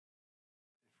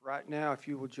Right now, if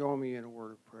you will join me in a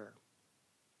word of prayer.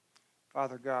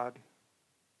 Father God,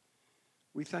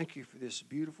 we thank you for this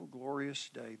beautiful, glorious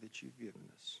day that you've given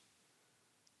us.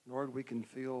 Lord, we can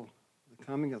feel the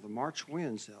coming of the March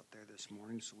winds out there this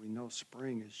morning, so we know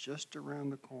spring is just around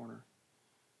the corner.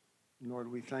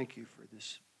 Lord, we thank you for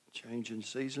this change in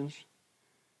seasons.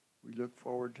 We look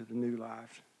forward to the new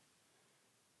life.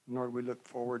 Lord, we look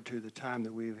forward to the time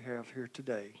that we have here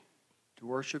today to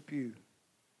worship you,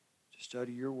 to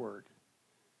study your word.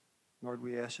 Lord,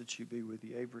 we ask that you be with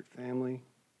the Averett family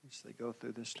as they go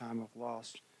through this time of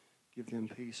loss. Give them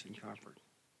peace and comfort.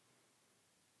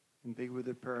 And be with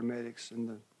the paramedics and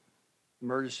the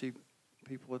emergency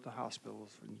people at the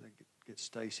hospitals when they get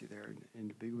Stacy there, and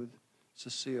to be with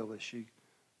Cecile as she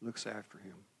looks after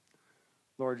him.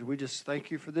 Lord, we just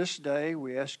thank you for this day.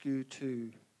 We ask you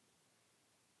to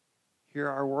hear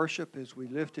our worship as we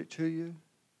lift it to you.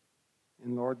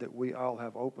 And Lord, that we all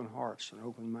have open hearts and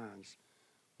open minds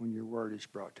when your word is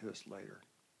brought to us later.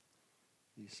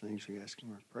 These things we ask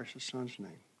in our precious Son's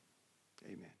name.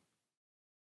 Amen.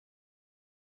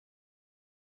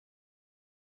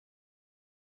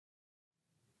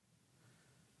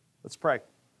 Let's pray.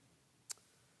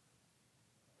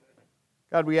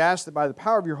 God, we ask that by the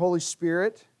power of your Holy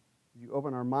Spirit, you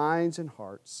open our minds and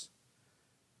hearts,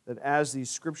 that as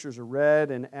these scriptures are read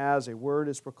and as a word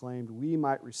is proclaimed, we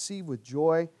might receive with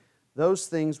joy those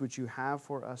things which you have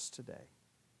for us today.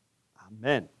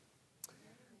 Amen.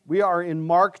 We are in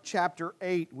Mark chapter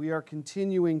 8. We are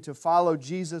continuing to follow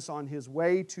Jesus on his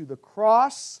way to the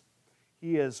cross.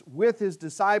 He is with his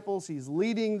disciples. He's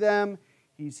leading them.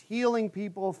 He's healing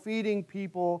people, feeding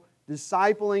people,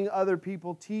 discipling other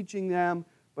people, teaching them,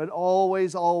 but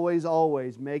always, always,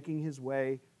 always making his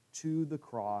way to the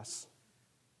cross.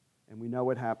 And we know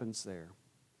what happens there.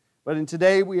 But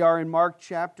today we are in Mark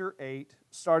chapter 8,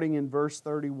 starting in verse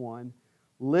 31.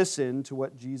 Listen to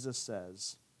what Jesus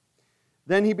says.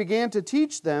 Then he began to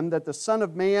teach them that the Son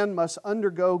of Man must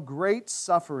undergo great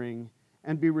suffering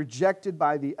and be rejected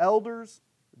by the elders,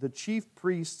 the chief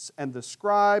priests, and the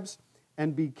scribes,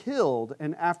 and be killed,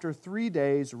 and after 3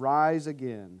 days rise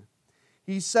again.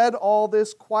 He said all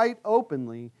this quite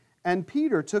openly, and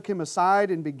Peter took him aside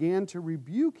and began to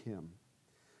rebuke him.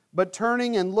 But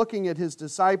turning and looking at his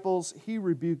disciples, he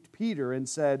rebuked Peter and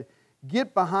said,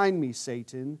 "Get behind me,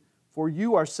 Satan, for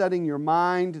you are setting your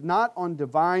mind not on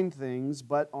divine things,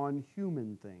 but on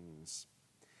human things."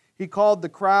 He called the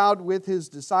crowd with his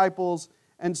disciples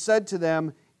and said to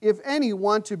them, "If any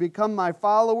want to become my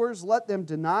followers, let them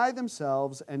deny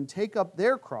themselves and take up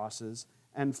their crosses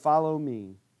and follow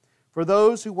me. For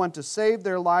those who want to save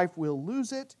their life will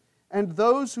lose it, and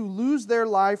those who lose their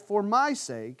life for my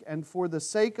sake and for the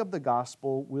sake of the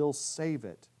gospel will save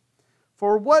it.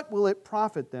 For what will it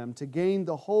profit them to gain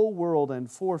the whole world and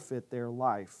forfeit their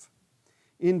life?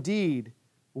 Indeed,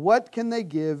 what can they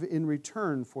give in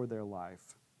return for their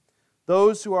life?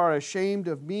 Those who are ashamed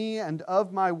of me and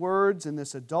of my words in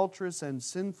this adulterous and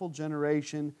sinful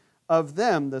generation, of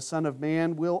them the Son of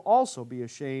Man will also be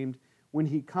ashamed when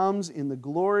he comes in the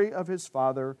glory of his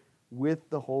Father with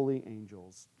the holy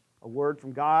angels." A word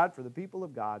from God for the people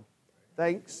of God.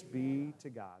 Thanks be to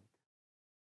God.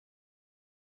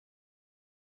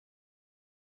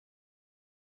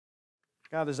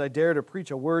 God, as I dare to preach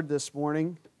a word this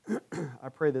morning, I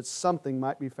pray that something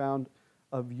might be found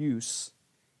of use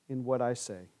in what I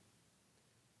say.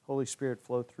 Holy Spirit,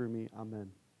 flow through me.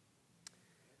 Amen.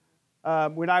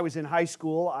 When I was in high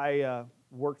school, I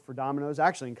worked for Domino's,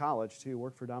 actually in college too,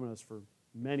 worked for Domino's for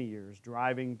many years,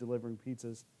 driving, delivering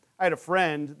pizzas. I had a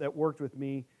friend that worked with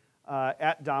me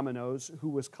at Domino's who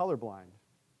was colorblind.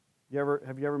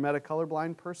 Have you ever met a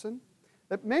colorblind person?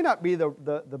 That may not be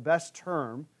the best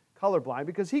term, colorblind,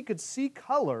 because he could see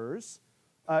colors.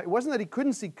 It wasn't that he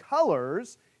couldn't see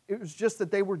colors, it was just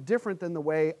that they were different than the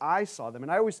way I saw them.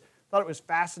 And I always thought it was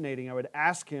fascinating. I would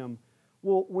ask him,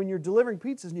 well, when you're delivering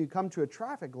pizzas and you come to a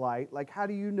traffic light, like how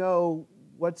do you know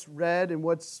what's red and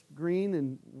what's green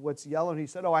and what's yellow? And he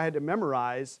said, I had to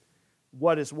memorize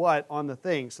what is what on the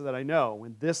thing so that I know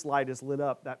when this light is lit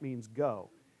up, that means go.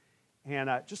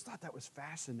 And I just thought that was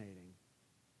fascinating.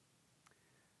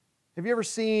 Have you ever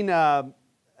seen a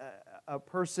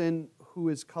person who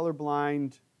is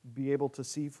colorblind be able to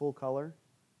see full color?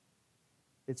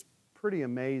 It's pretty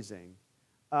amazing.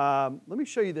 Let me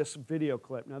show you this video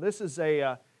clip. Now, this is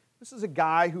a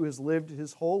guy who has lived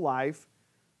his whole life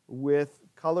with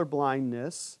color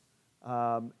blindness,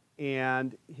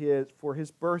 and for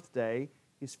his birthday,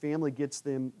 his family gets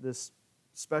them this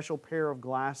special pair of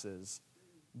glasses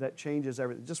that changes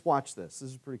everything. Just watch this.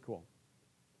 This is pretty cool.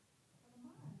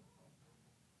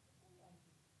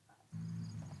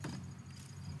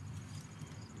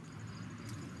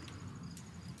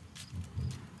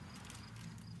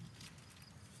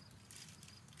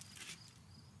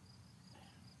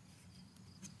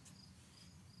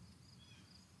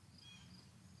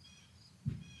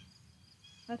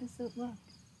 How does it look?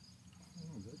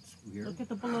 Oh, that's weird. Look at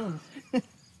the balloons.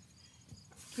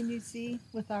 Can you see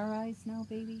with our eyes now,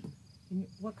 baby?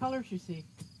 What colors you see?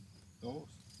 Those.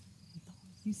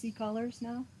 You see colors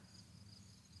now?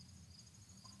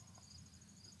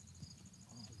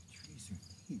 Oh, the trees are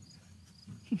neat.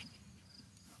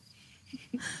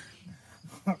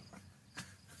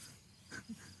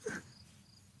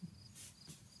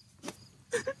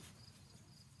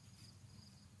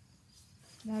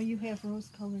 Now you have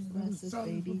rose-colored glasses,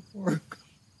 baby. Before.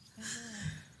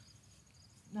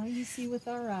 Now you see with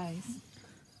our eyes.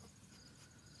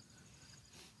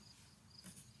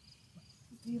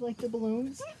 Do you like the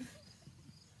balloons?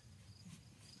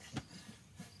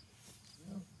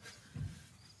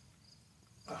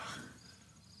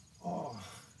 Oh.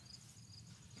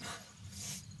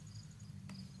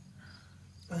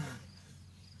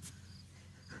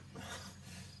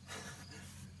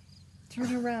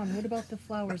 Turn around. What about the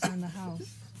flowers in the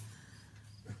house?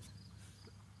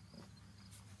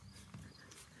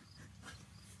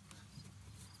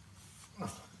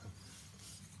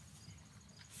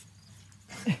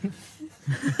 Oh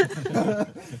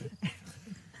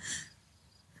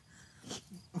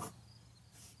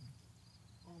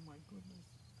my goodness.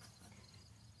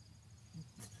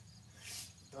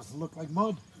 Doesn't look like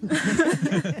mud.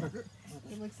 It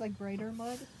looks like brighter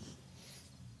mud.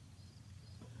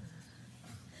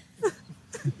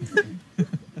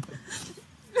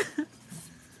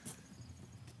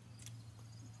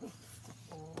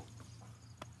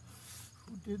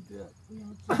 Who did that?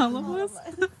 All of us.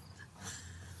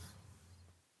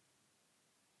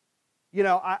 You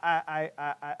know,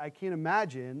 I can't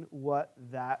imagine what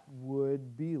that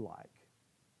would be like.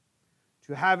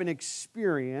 To have an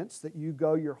experience that you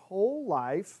go your whole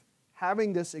life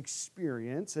having this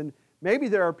experience, and maybe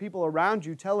there are people around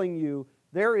you telling you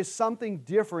there is something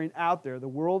different out there. The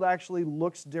world actually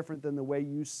looks different than the way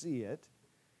you see it.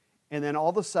 And then all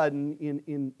of a sudden,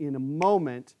 in a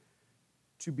moment,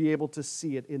 to be able to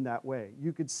see it in that way.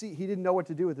 You could see he didn't know what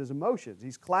to do with his emotions.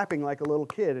 He's clapping like a little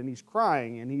kid, and he's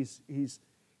crying, and he's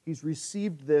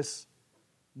received this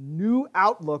new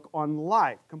outlook on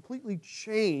life, completely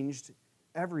changed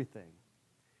everything.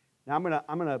 Now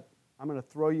I'm gonna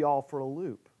throw you all for a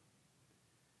loop.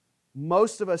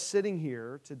 Most of us sitting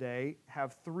here today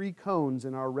have 3 cones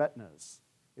in our retinas.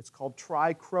 It's called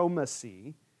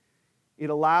trichromacy. It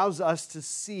allows us to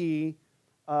see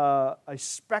a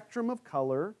spectrum of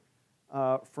color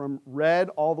from red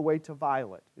all the way to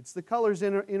violet. It's the colors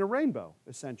in a rainbow,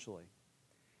 essentially.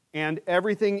 And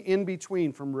everything in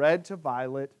between, from red to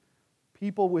violet,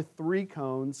 people with 3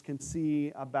 cones can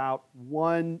see about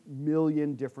 1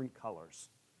 million different colors.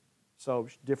 So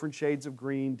different shades of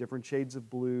green, different shades of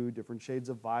blue, different shades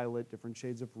of violet, different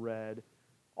shades of red,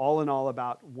 all in all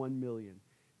about 1 million.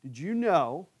 Did you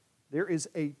know there is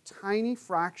a tiny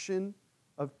fraction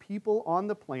of people on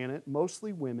the planet,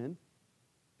 mostly women,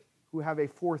 who have a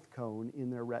 4th cone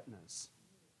in their retinas?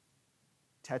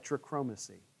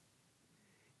 Tetrachromacy.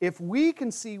 If we can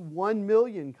see 1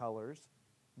 million colors,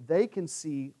 they can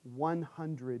see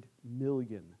 100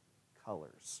 million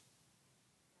colors.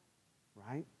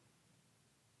 Right?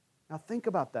 Now think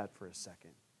about that for a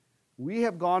second. We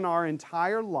have gone our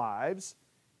entire lives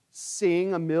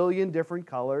seeing 1 million different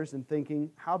colors and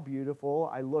thinking, how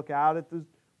beautiful. I look out at the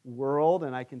world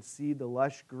and I can see the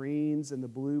lush greens and the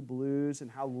blue blues and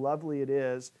how lovely it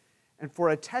is. And for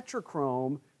a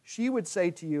tetrachrome, she would say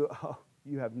to you, oh,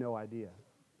 you have no idea.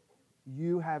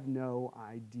 You have no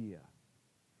idea.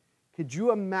 Could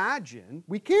you imagine?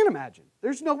 We can't imagine.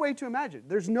 There's no way to imagine.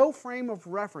 There's no frame of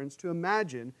reference to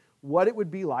imagine what it would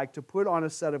be like to put on a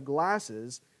set of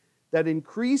glasses that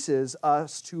increases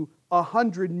us to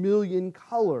 100 million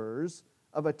colors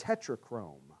of a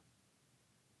tetrachrome.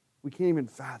 We can't even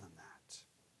fathom that.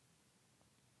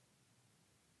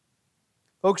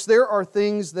 Folks, there are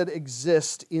things that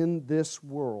exist in this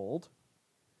world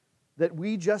that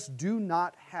we just do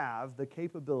not have the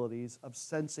capabilities of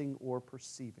sensing or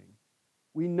perceiving.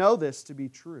 We know this to be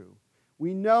true.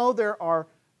 We know there are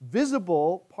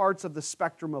visible parts of the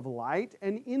spectrum of light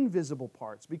and invisible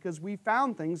parts because we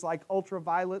found things like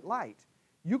ultraviolet light.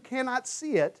 You cannot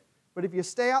see it, but if you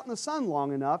stay out in the sun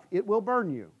long enough, it will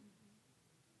burn you.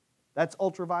 That's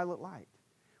ultraviolet light.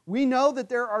 We know that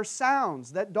there are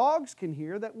sounds that dogs can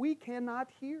hear that we cannot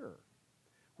hear.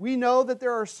 We know that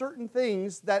there are certain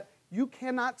things that you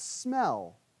cannot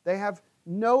smell. They have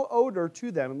no odor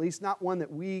to them, at least not one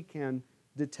that we can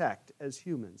detect as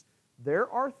humans. There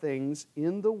are things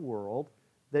in the world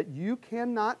that you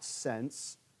cannot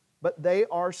sense, but they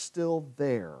are still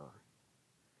there.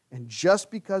 And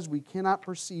just because we cannot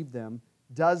perceive them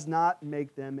does not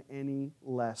make them any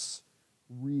less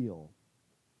real.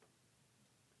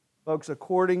 Folks,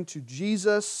 according to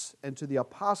Jesus and to the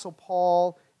Apostle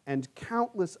Paul and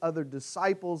countless other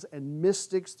disciples and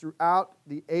mystics throughout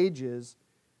the ages,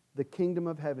 the kingdom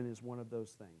of heaven is one of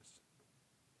those things.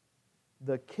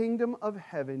 The kingdom of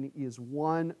heaven is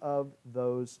one of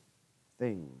those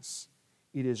things.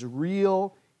 It is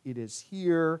real, it is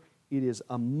here, it is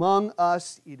among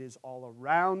us, it is all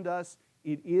around us,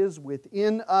 it is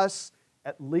within us.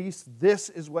 At least this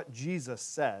is what Jesus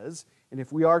says. And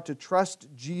if we are to trust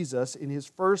Jesus in his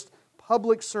first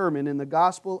public sermon in the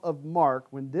Gospel of Mark,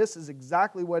 when this is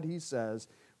exactly what he says,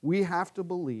 we have to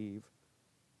believe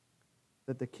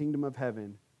that the kingdom of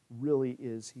heaven really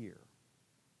is here.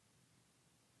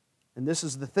 And this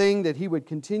is the thing that he would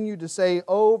continue to say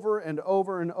over and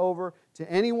over and over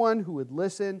to anyone who would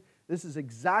listen. This is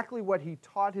exactly what he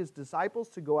taught his disciples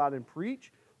to go out and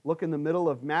preach. Look in the middle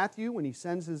of Matthew when he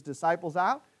sends his disciples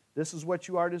out. This is what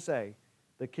you are to say.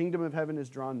 The kingdom of heaven is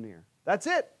drawn near. That's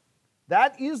it.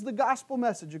 That is the gospel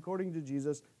message according to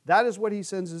Jesus. That is what he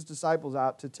sends his disciples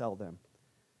out to tell them.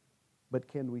 But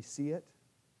can we see it?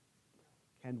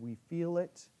 Can we feel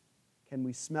it? Can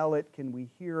we smell it? Can we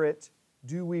hear it?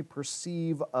 Do we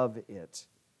perceive of it?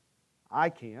 I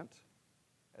can't,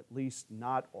 at least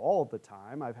not all the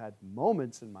time. I've had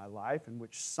moments in my life in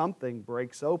which something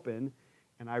breaks open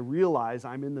and I realize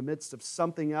I'm in the midst of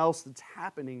something else that's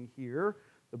happening here.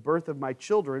 The birth of my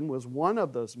children was one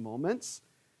of those moments.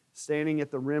 Standing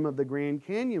at the rim of the Grand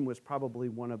Canyon was probably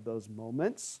one of those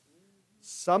moments.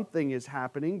 Something is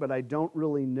happening, but I don't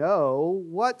really know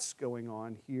what's going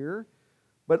on here.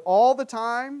 But all the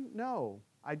time, no.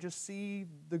 I just see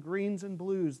the greens and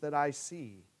blues that I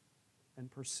see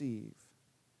and perceive.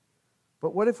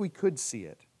 But what if we could see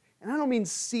it? And I don't mean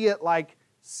see it like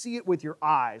see it with your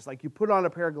eyes, like you put on a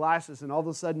pair of glasses and all of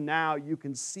a sudden now you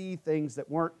can see things that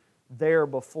weren't there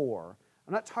before.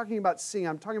 I'm not talking about seeing,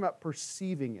 I'm talking about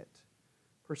perceiving it,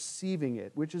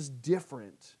 which is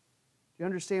different. Do you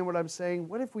understand what I'm saying?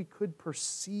 What if we could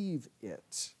perceive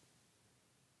it?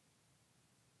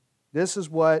 This is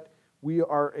what we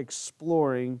are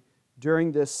exploring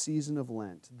during this season of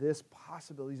Lent. This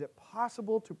possibility. Is it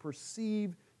possible to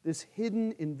perceive this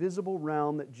hidden, invisible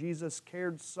realm that Jesus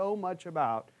cared so much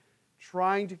about,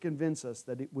 trying to convince us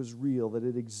that it was real, that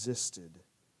it existed?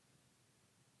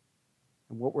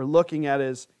 And what we're looking at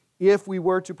is, if we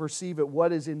were to perceive it,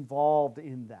 what is involved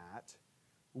in that?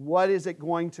 What is it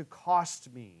going to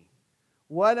cost me?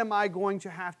 What am I going to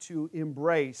have to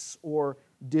embrace or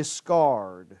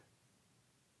discard?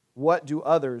 What do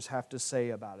others have to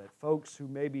say about it? Folks who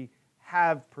maybe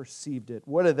have perceived it,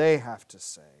 what do they have to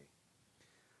say?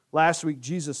 Last week,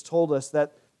 Jesus told us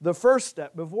that the first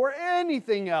step, before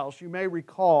anything else, you may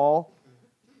recall,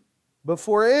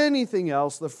 before anything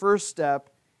else, the first step,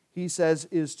 he says,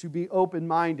 is to be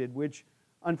open-minded, which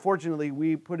unfortunately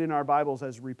we put in our Bibles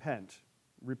as repent.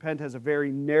 Repent has a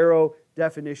very narrow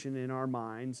definition in our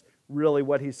minds. Really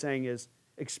what he's saying is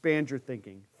expand your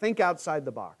thinking. Think outside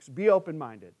the box. Be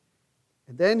open-minded.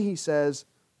 And then he says,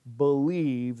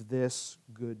 believe this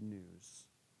good news.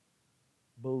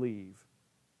 Believe.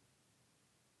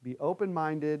 Be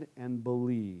open-minded and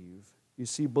believe. You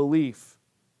see, belief,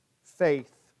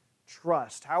 faith,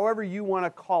 trust, however you want to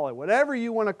call it, whatever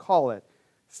you want to call it,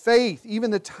 faith, even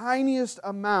the tiniest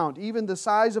amount, even the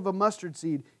size of a mustard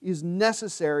seed, is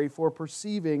necessary for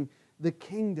perceiving the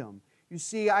kingdom. You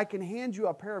see, I can hand you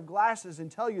a pair of glasses and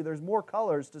tell you there's more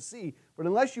colors to see, but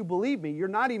unless you believe me, you're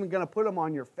not even going to put them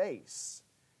on your face.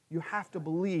 You have to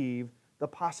believe the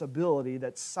possibility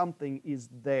that something is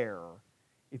there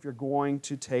if you're going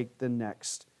to take the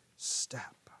next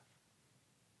step.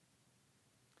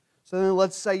 So then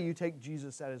let's say you take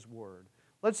Jesus at His word.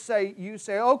 Let's say you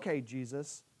say, okay,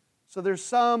 Jesus, so there's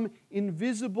some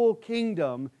invisible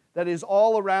kingdom that is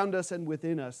all around us and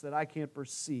within us that I can't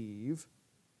perceive.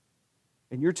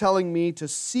 And you're telling me to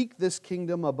seek this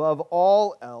kingdom above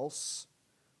all else.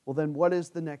 Well, then what is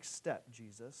the next step,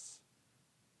 Jesus?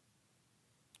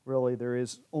 Really, there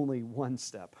is only one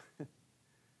step.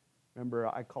 Remember,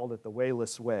 I called it the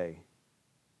wayless way.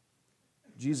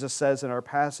 Jesus says in our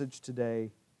passage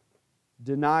today,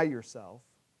 deny yourself,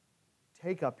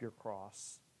 take up your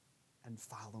cross, and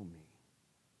follow me.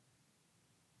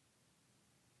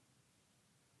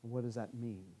 What does that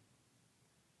mean?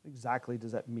 What exactly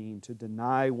does that mean, to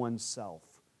deny oneself,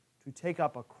 to take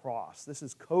up a cross? This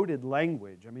is coded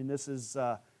language. I mean, this is,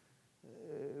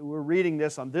 we're reading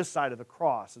this on this side of the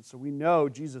cross, and so we know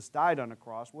Jesus died on a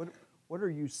cross. What are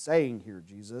you saying here,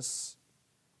 Jesus?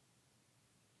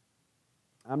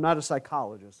 I'm not a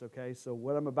psychologist, okay? So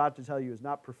what I'm about to tell you is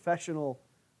not professional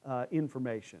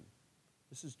information.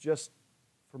 This is just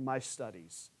from my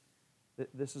studies.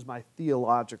 This is my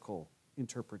theological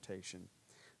interpretation.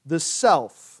 The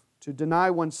self, to deny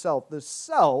oneself, the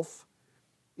self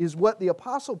is what the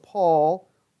Apostle Paul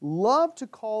loved to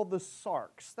call the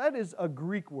sarx. That is a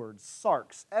Greek word,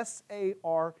 sarx,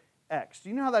 S-A-R-X. Do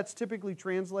you know how that's typically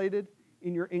translated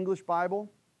in your English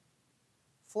Bible?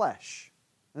 Flesh.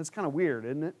 That's kind of weird,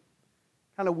 isn't it?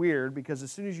 Kind of weird, because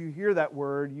as soon as you hear that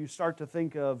word, you start to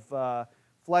think of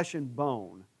flesh and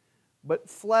bone. But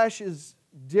flesh is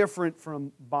different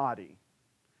from body.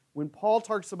 When Paul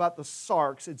talks about the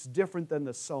sarx, it's different than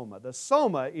the soma. The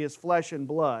soma is flesh and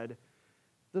blood.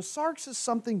 The sarx is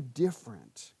something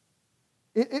different.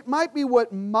 It might be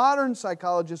what modern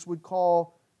psychologists would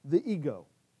call the ego.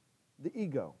 The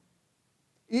ego.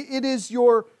 It is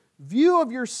your view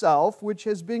of yourself, which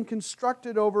has been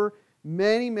constructed over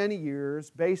many, many years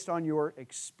based on your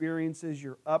experiences,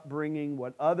 your upbringing,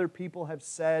 what other people have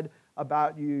said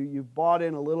about you. You've bought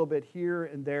in a little bit here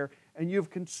and there, and you've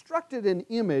constructed an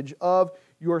image of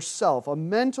yourself, a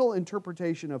mental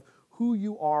interpretation of who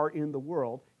you are in the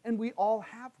world, and we all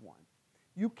have one.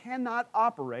 You cannot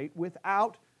operate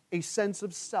without a sense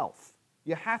of self.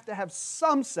 You have to have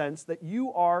some sense that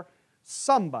you are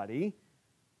somebody,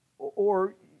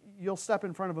 or you'll step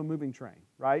in front of a moving train,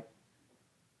 right?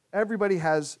 Everybody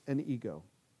has an ego.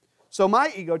 So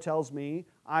my ego tells me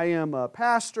I am a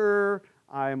pastor,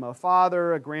 I am a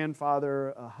father, a grandfather,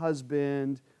 a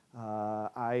husband,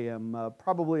 I am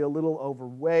probably a little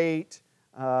overweight.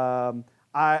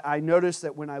 I notice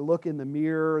that when I look in the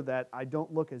mirror that I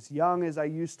don't look as young as I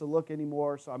used to look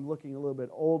anymore, so I'm looking a little bit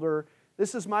older.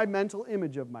 This is my mental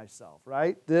image of myself,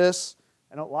 right? This,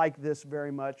 I don't like this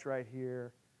very much right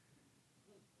here.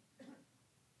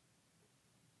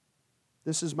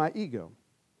 This is my ego.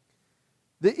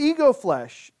 The ego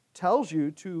flesh tells you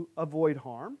to avoid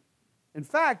harm. In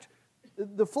fact,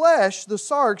 the flesh, the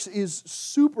sarx, is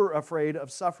super afraid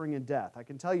of suffering and death. I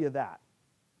can tell you that,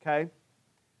 okay?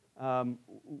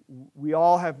 We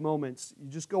all have moments. You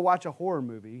just go watch a horror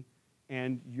movie,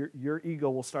 and your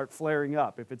ego will start flaring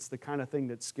up if it's the kind of thing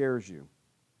that scares you.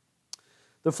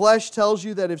 The flesh tells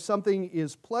you that if something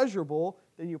is pleasurable,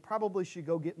 then you probably should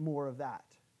go get more of that.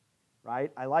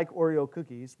 Right? I like Oreo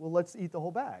cookies. Well, let's eat the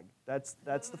whole bag. That's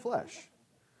the flesh.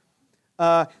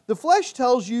 The flesh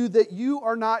tells you that you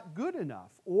are not good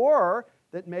enough, or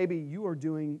that maybe you are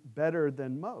doing better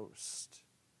than most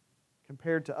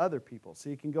compared to other people.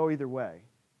 So you can go either way.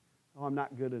 Oh, I'm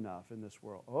not good enough in this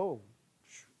world. Oh,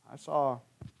 I saw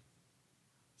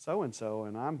so-and-so,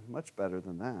 and I'm much better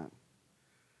than that.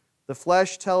 The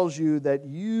flesh tells you that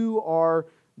you are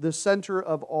the center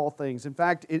of all things. In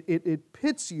fact, it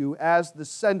pits you as the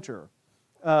center.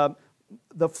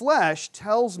 The flesh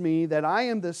tells me that I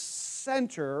am the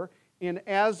center, and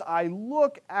as I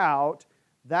look out,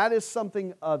 that is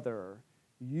something other.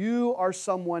 You are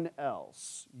someone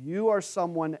else. You are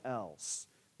someone else.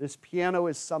 This piano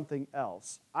is something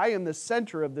else. I am the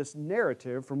center of this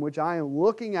narrative from which I am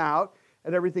looking out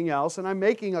at everything else, and I'm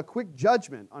making a quick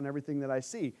judgment on everything that I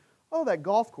see. Oh, that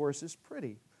golf course is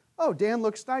pretty. Oh, Dan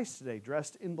looks nice today,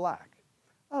 dressed in black.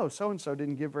 Oh, so-and-so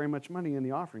didn't give very much money in the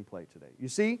offering plate today. You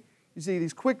see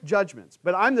these quick judgments.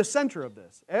 But I'm the center of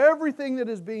this. Everything that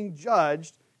is being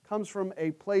judged comes from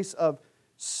a place of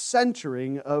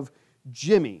centering of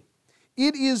Jimmy.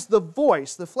 It is the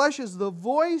voice. The flesh is the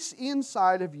voice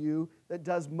inside of you that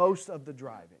does most of the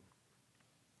driving.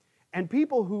 And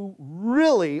people who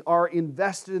really are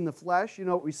invested in the flesh, you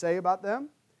know what we say about them?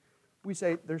 We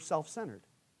say they're self-centered.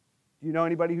 Do you know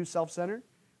anybody who's self-centered?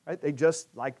 Right? They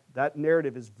just, like, that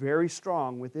narrative is very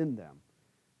strong within them.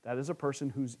 That is a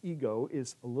person whose ego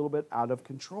is a little bit out of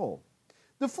control.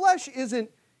 The flesh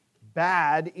isn't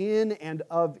bad in and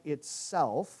of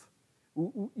itself.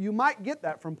 You might get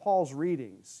that from Paul's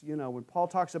readings. You know, when Paul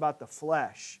talks about the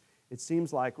flesh, it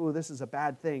seems like, oh, this is a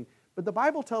bad thing. But the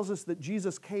Bible tells us that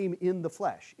Jesus came in the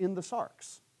flesh, in the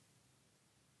sarx.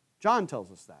 John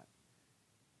tells us that.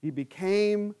 He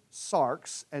became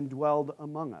sarx and dwelled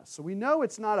among us. So we know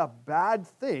it's not a bad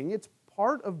thing. It's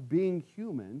part of being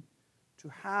human to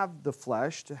have the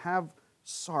flesh, to have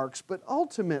sarx, but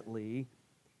ultimately,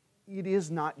 it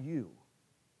is not you.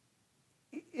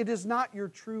 It is not your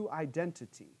true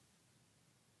identity.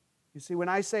 You see, when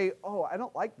I say, oh, I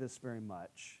don't like this very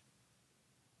much,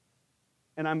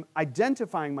 and I'm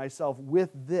identifying myself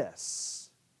with this,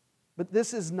 but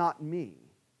this is not me.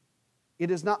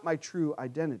 It is not my true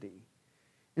identity.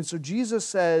 And so Jesus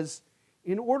says,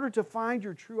 in order to find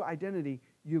your true identity,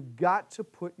 you've got to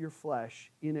put your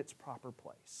flesh in its proper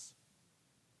place.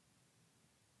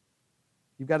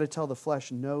 You've got to tell the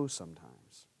flesh no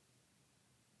sometimes.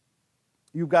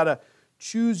 You've got to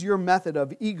choose your method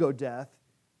of ego death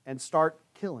and start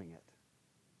killing it,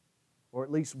 or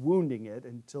at least wounding it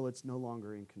until it's no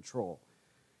longer in control.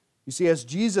 You see, as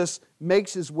Jesus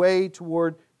makes his way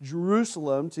toward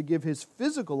Jerusalem to give his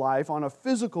physical life on a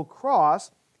physical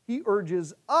cross, he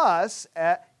urges us,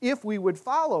 if we would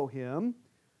follow him,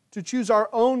 to choose our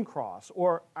own cross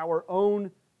or our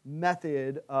own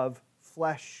method of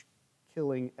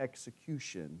flesh-killing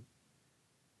execution,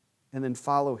 and then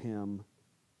follow him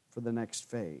for the next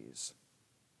phase.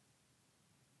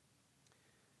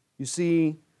 You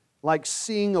see, like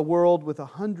seeing a world with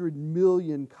 100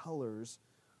 million colors,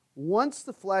 once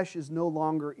the flesh is no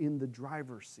longer in the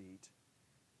driver's seat,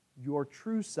 your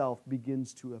true self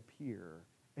begins to appear,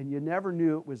 and you never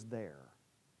knew it was there.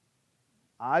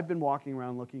 I've been walking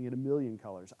around looking at 1 million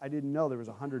colors. I didn't know there was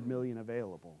 100 million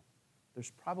available.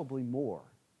 There's probably more.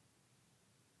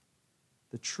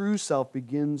 The true self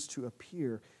begins to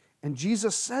appear. And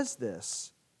Jesus says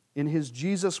this in his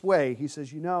Jesus way. He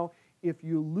says, if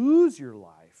you lose your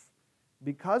life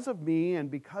because of me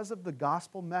and because of the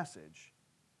gospel message,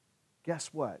 guess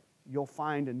what? You'll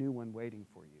find a new one waiting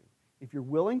for you. If you're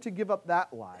willing to give up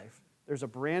that life, there's a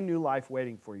brand new life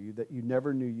waiting for you that you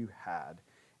never knew you had,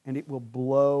 and it will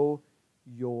blow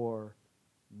your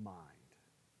mind.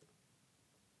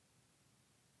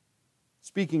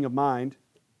 Speaking of mind,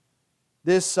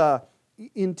 this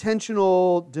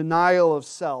intentional denial of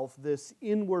self, this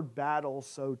inward battle,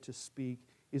 so to speak,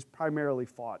 is primarily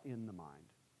fought in the mind.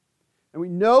 And we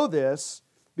know this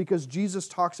because Jesus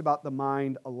talks about the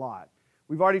mind a lot.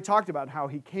 We've already talked about how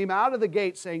he came out of the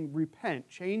gate saying, repent,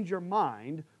 change your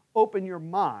mind, open your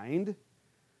mind.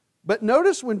 But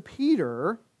notice when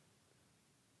Peter,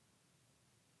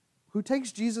 who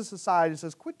takes Jesus aside and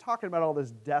says, quit talking about all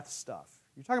this death stuff.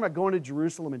 You're talking about going to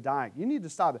Jerusalem and dying. You need to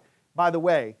stop it. By the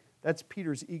way, that's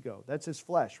Peter's ego. That's his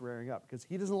flesh rearing up because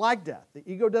he doesn't like death. The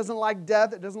ego doesn't like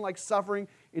death. It doesn't like suffering.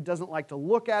 It doesn't like to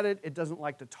look at it. It doesn't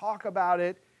like to talk about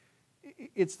it.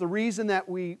 It's the reason that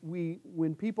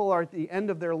when people are at the end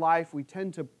of their life, we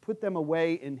tend to put them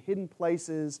away in hidden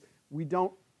places. We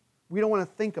don't want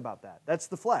to think about that. That's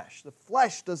the flesh. The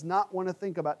flesh does not want to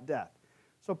think about death.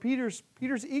 So Peter's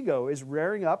ego is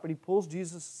rearing up, and he pulls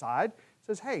Jesus aside,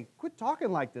 says, hey, quit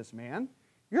talking like this, man.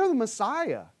 You're the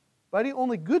Messiah, buddy.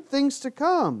 Only good things to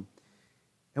come.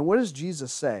 And what does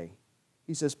Jesus say?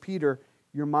 He says, Peter,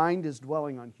 your mind is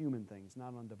dwelling on human things,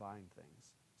 not on divine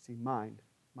things. See, mind.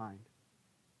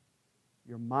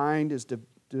 Your mind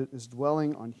is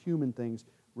dwelling on human things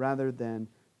rather than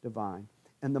divine.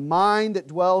 And the mind that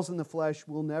dwells in the flesh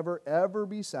will never, ever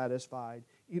be satisfied.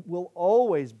 It will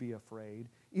always be afraid.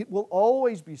 It will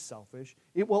always be selfish.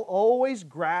 It will always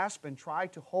grasp and try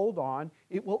to hold on.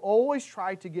 It will always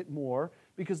try to get more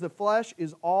because the flesh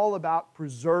is all about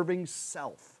preserving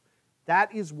self.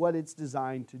 That is what it's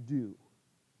designed to do.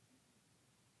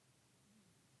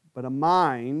 But a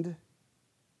mind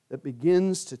that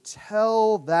begins to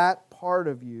tell that part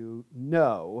of you,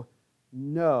 no,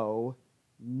 no,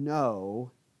 no,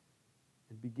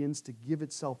 and begins to give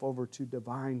itself over to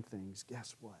divine things,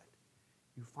 guess what?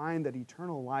 You find that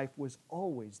eternal life was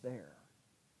always there.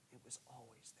 It was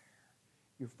always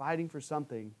there. You're fighting for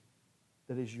something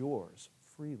that is yours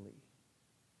freely.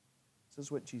 This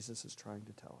is what Jesus is trying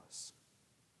to tell us.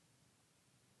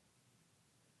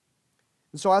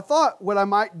 And so I thought what I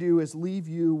might do is leave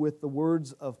you with the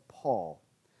words of Paul.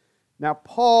 Now,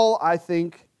 Paul, I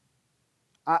think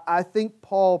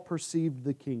Paul perceived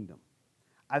the kingdom.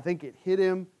 I think it hit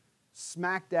him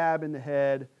smack dab in the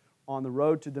head on the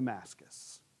road to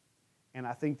Damascus. And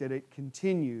I think that it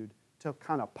continued to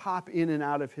kind of pop in and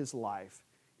out of his life.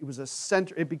 It was a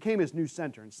center. It became his new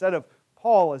center. Instead of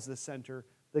Paul as the center,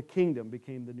 the kingdom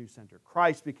became the new center.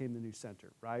 Christ became the new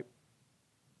center, right?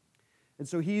 And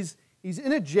so he's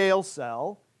in a jail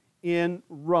cell in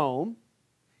Rome.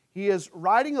 He is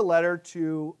writing a letter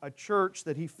to a church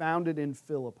that he founded in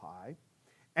Philippi.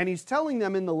 And he's telling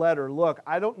them in the letter, look,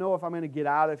 I don't know if I'm going to get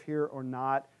out of here or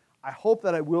not. I hope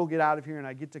that I will get out of here and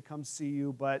I get to come see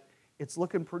you, but it's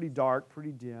looking pretty dark,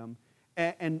 pretty dim.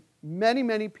 And many,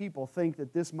 many people think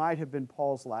that this might have been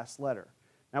Paul's last letter.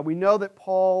 Now, we know that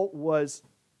Paul was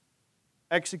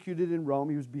executed in Rome.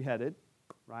 He was beheaded,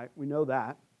 right? We know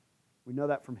that. We know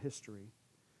that from history.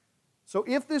 So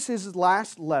if this is his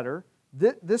last letter,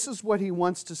 this is what he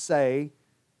wants to say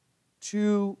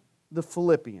to the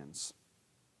Philippians.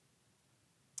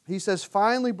 He says,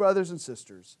 finally, brothers and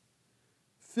sisters,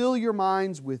 fill your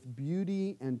minds with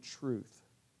beauty and truth.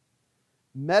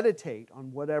 Meditate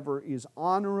on whatever is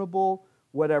honorable,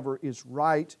 whatever is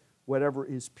right, whatever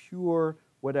is pure,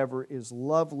 whatever is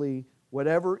lovely,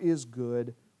 whatever is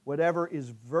good, whatever is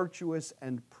virtuous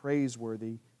and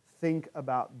praiseworthy, think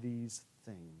about these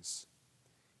things.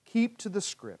 Keep to the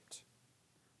script.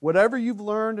 Whatever you've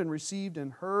learned and received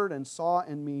and heard and saw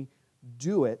in me,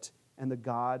 do it, and the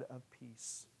God of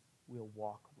peace will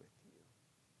walk with you.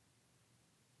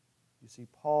 You see,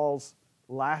 Paul's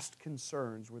last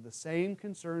concerns were the same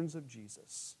concerns of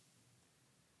Jesus.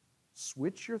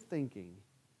 Switch your thinking,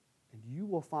 and you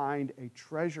will find a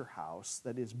treasure house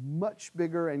that is much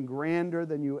bigger and grander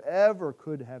than you ever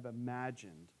could have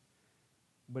imagined.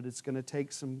 But it's going to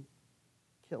take some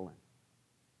killing.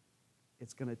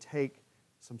 It's going to take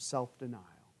some self-denial.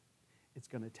 It's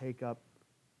going to take up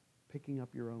picking up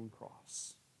your own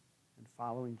cross and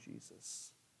following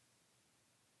Jesus.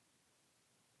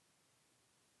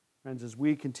 Friends, as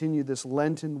we continue this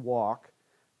Lenten walk,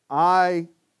 I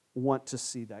want to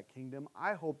see that kingdom.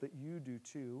 I hope that you do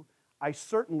too. I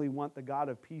certainly want the God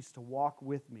of peace to walk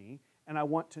with me, and I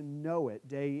want to know it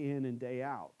day in and day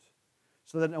out.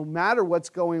 So that no matter what's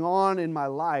going on in my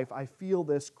life, I feel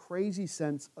this crazy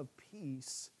sense of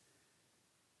peace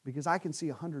because I can see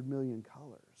 100 million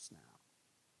colors now.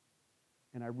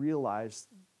 And I realize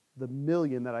the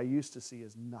million that I used to see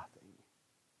is nothing.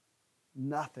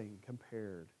 Nothing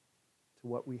compared to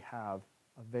what we have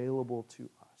available to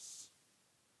us.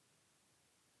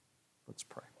 Let's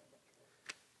pray.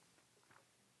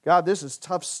 God, this is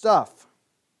tough stuff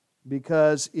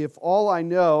because if all I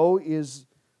know is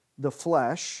the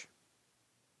flesh,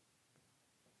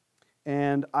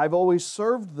 and I've always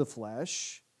served the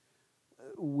flesh,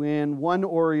 when one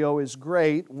Oreo is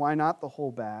great, why not the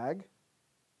whole bag?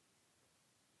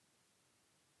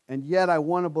 And yet I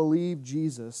want to believe,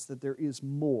 Jesus, that there is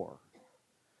more.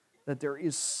 That there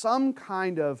is some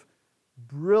kind of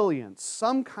brilliance,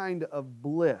 some kind of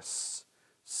bliss,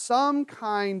 some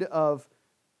kind of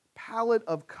palette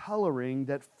of coloring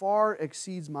that far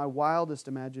exceeds my wildest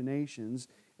imaginations.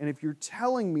 And if you're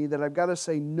telling me that I've got to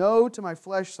say no to my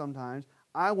flesh sometimes,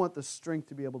 I want the strength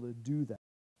to be able to do that.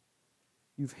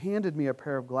 You've handed me a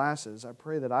pair of glasses. I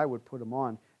pray that I would put them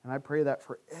on. And I pray that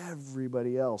for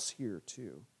everybody else here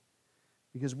too.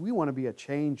 Because we want to be a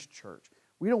changed church.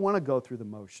 We don't want to go through the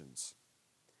motions.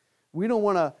 We don't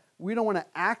want to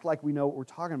act like we know what we're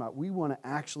talking about. We want to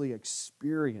actually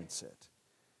experience it.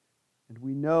 And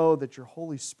we know that your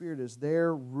Holy Spirit is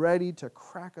there ready to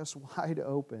crack us wide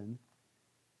open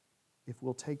if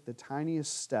we'll take the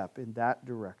tiniest step in that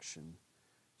direction.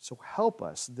 So help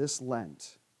us this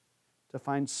Lent to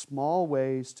find small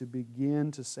ways to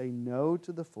begin to say no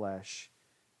to the flesh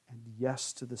and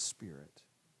yes to the Spirit.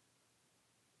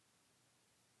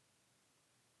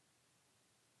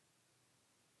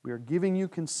 We are giving you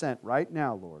consent right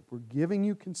now, Lord. We're giving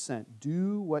you consent.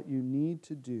 Do what you need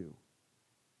to do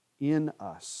in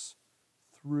us,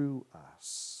 through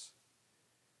us.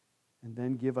 And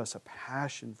then give us a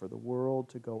passion for the world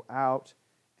to go out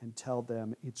and tell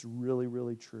them it's really,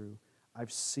 really true.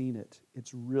 I've seen it.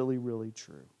 It's really, really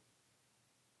true.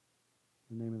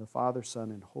 In the name of the Father, Son,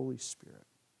 and Holy Spirit.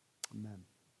 Amen.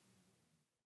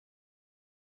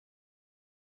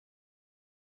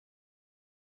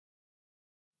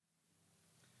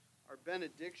 Our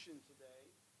benediction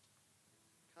today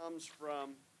comes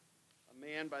from a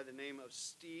man by the name of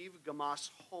Steve Gamas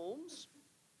Holmes.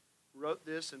 Wrote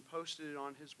this and posted it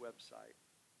on his website.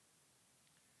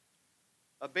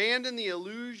 Abandon the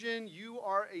illusion you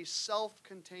are a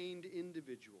self-contained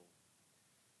individual.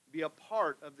 Be a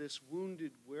part of this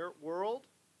wounded world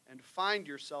and find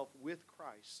yourself with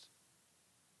Christ.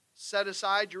 Set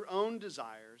aside your own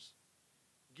desires.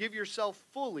 Give yourself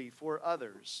fully for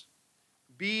others.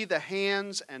 Be the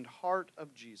hands and heart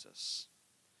of Jesus.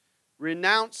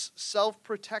 Renounce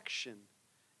self-protection.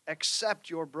 Accept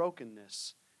your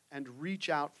brokenness and reach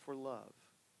out for love.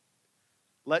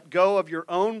 Let go of your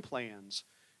own plans.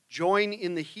 Join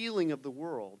in the healing of the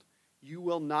world. You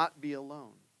will not be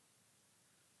alone.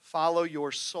 Follow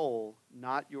your soul,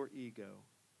 not your ego.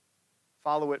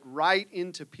 Follow it right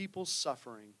into people's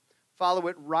suffering. Follow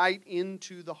it right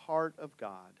into the heart of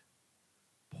God.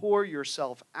 Pour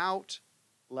yourself out.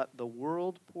 Let the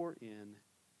world pour in.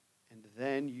 And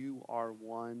then you are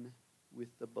one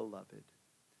with the beloved.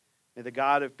 May the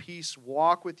God of peace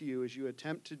walk with you as you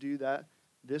attempt to do that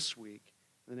this week.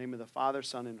 In the name of the Father,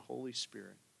 Son, and Holy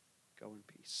Spirit, go in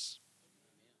peace.